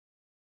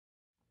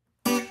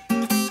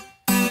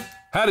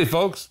Howdy,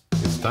 folks.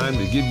 It's time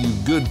to give you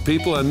good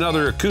people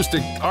another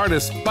acoustic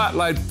artist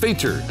spotlight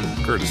feature,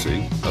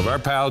 courtesy of our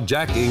pal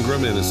Jack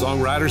Ingram in his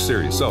Songwriter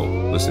series. So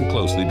listen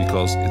closely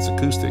because it's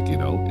acoustic, you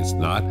know. It's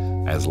not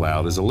as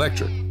loud as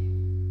electric.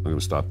 I'm going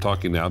to stop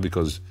talking now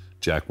because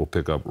Jack will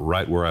pick up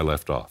right where I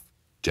left off.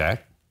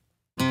 Jack?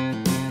 All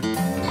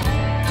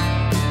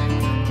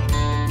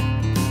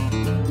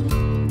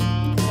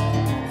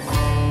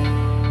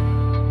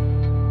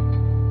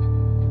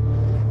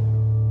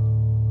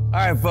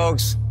right,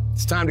 folks.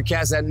 It's time to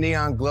cast that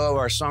neon glow of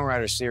our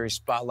Songwriter series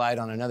spotlight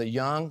on another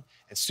young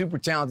and super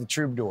talented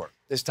troubadour.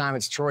 This time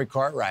it's Troy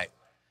Cartwright.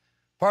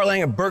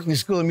 Parlaying a Berklee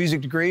School of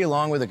Music degree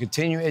along with a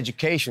continuing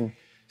education,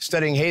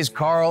 studying Hayes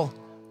Carll,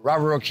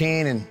 Robert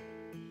O'Kane, and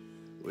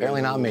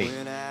apparently not me.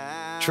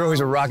 Troy's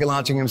a rocket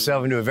launching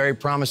himself into a very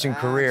promising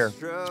career.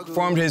 He's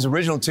performed his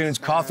original tunes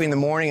Coffee in the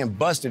Morning and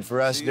Busted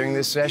for us during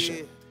this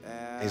session.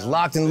 He's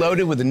locked and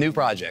loaded with a new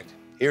project.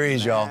 Here he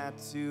is, y'all,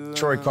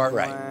 Troy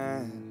Cartwright.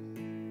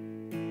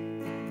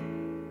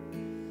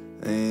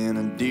 And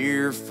a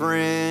dear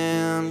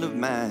friend of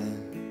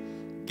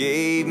mine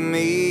gave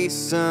me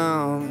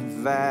some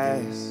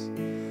advice.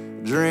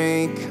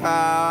 Drink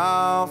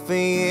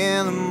coffee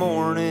in the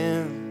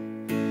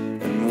morning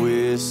and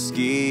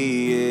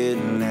whiskey at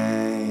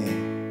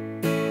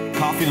night.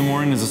 Coffee in the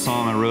Morning is a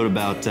song I wrote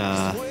about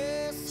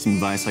some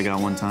advice I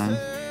got one time.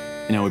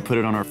 You know, we put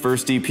it on our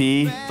first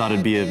EP, thought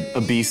it'd be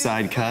a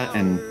B-side cut,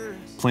 and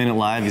playing it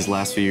live these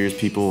last few years,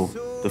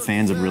 the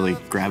fans have really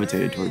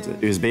gravitated towards it.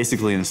 It was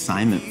basically an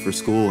assignment for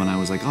school, and I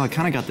was like, oh, I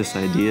kind of got this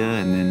idea,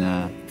 and then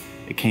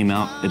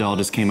it all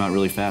just came out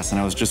really fast,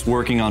 and I was just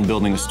working on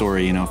building a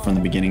story, you know, from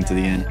the beginning to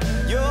the end.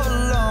 You're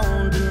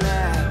alone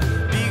tonight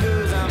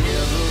because I'm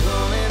never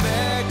coming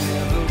back,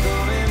 never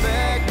coming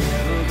back,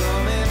 never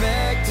coming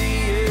back to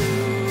you.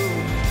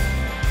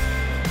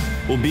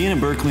 Well, being at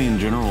Berklee in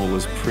general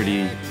was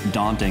pretty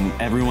daunting.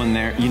 Everyone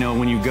there, you know,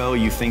 when you go,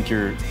 you think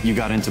you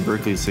got into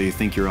Berklee, so you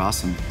think you're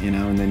awesome, you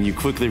know, and then you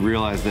quickly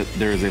realize that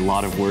there is a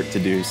lot of work to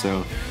do.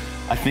 So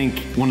I think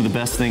one of the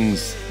best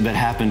things that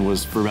happened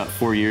was for about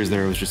 4 years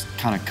there, I was just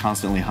kind of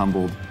constantly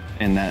humbled,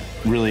 and that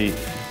really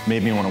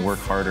made me want to work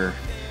harder.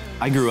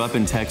 I grew up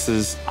in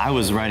Texas. I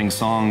was writing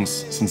songs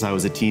since I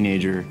was a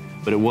teenager,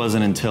 but it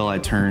wasn't until I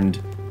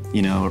turned,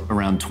 you know,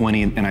 around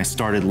 20 and I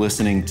started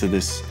listening to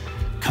this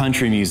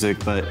country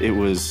music, but it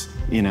was,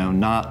 you know,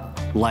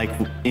 not like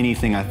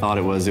anything I thought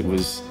it was. It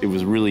was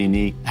really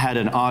unique. I had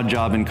an odd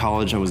job in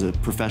college. I was a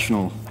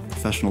professional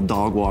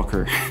dog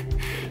walker.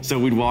 So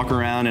we'd walk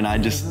around and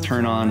I'd just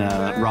turn on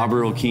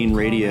Robert O'Kane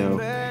radio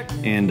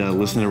and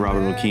listen to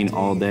Robert O'Kane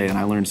all day. And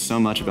I learned so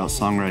much about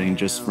songwriting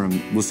just from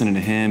listening to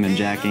him and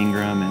Jack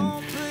Ingram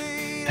and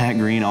Pat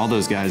Green, all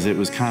those guys. It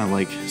was kind of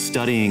like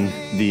studying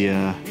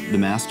the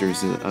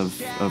masters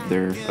of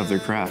their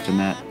craft, and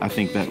that I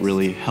think that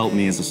really helped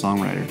me as a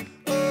songwriter.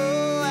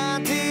 Oh, I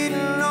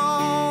didn't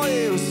know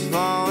it was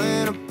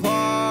falling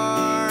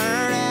apart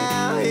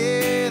out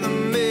here in the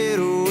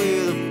middle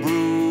with a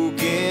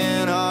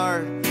broken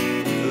heart.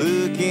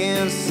 Look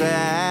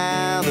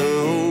inside, the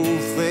whole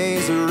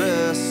thing's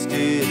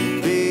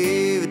rusted.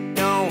 Baby,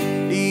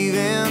 don't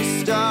even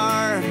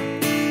start.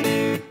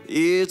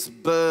 It's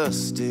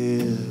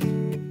busted.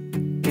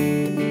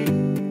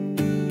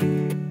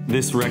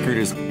 This record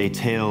is a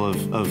tale of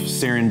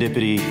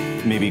serendipity,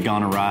 maybe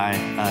gone awry.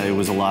 It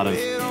was a lot of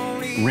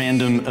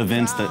random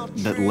events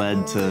that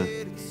led to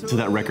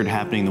that record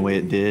happening the way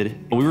it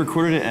did. We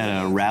recorded it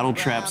at Rattle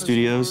Trap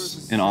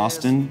Studios in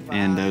Austin,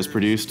 and it was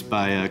co-produced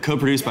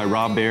by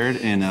Rob Baird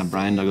and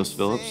Brian Douglas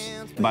Phillips.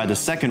 By the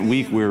second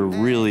week, we were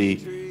really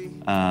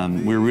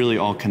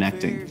all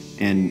connecting,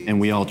 and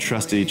we all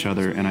trusted each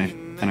other, and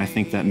I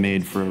think that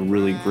made for a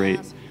really great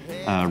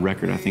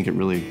record. I think it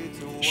really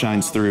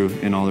shines through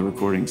in all the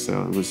recordings,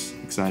 so it was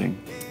exciting.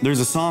 There's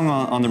a song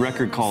on the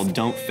record called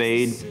Don't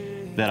Fade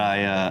that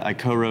I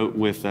co-wrote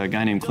with a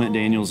guy named Clint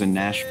Daniels in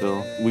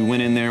Nashville. We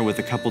went in there with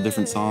a couple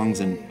different songs,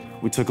 and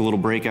we took a little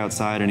break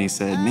outside, and he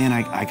said, man,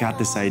 I got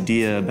this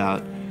idea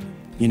about,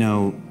 you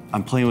know,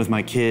 I'm playing with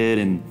my kid,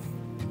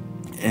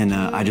 and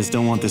I just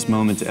don't want this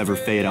moment to ever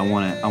fade. I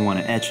want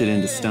to etch it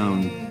into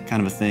stone,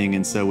 kind of a thing.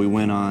 And so we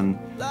went on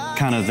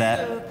kind of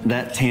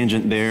that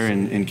tangent there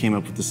and came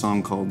up with the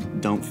song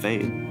called Don't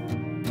Fade.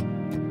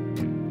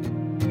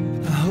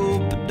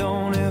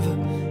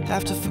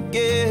 Have to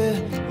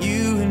forget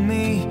you and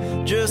me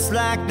just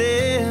like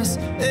this.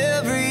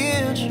 Every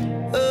inch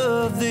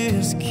of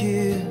this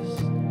kiss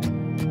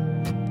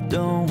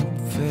don't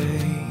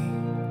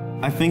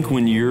fade. I think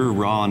when you're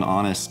raw and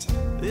honest,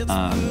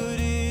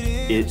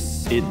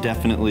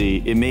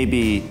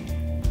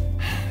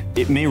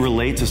 it may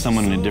relate to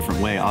someone in a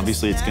different way.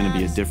 Obviously it's going to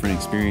be a different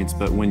experience,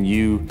 but when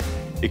you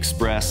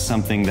express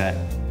something that,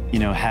 you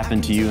know,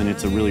 happened to you and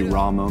it's a really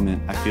raw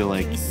moment, I feel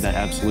like that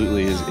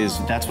absolutely is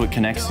that's what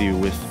connects you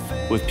with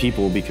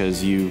people,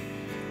 because you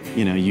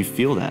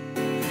feel that.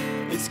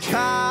 It's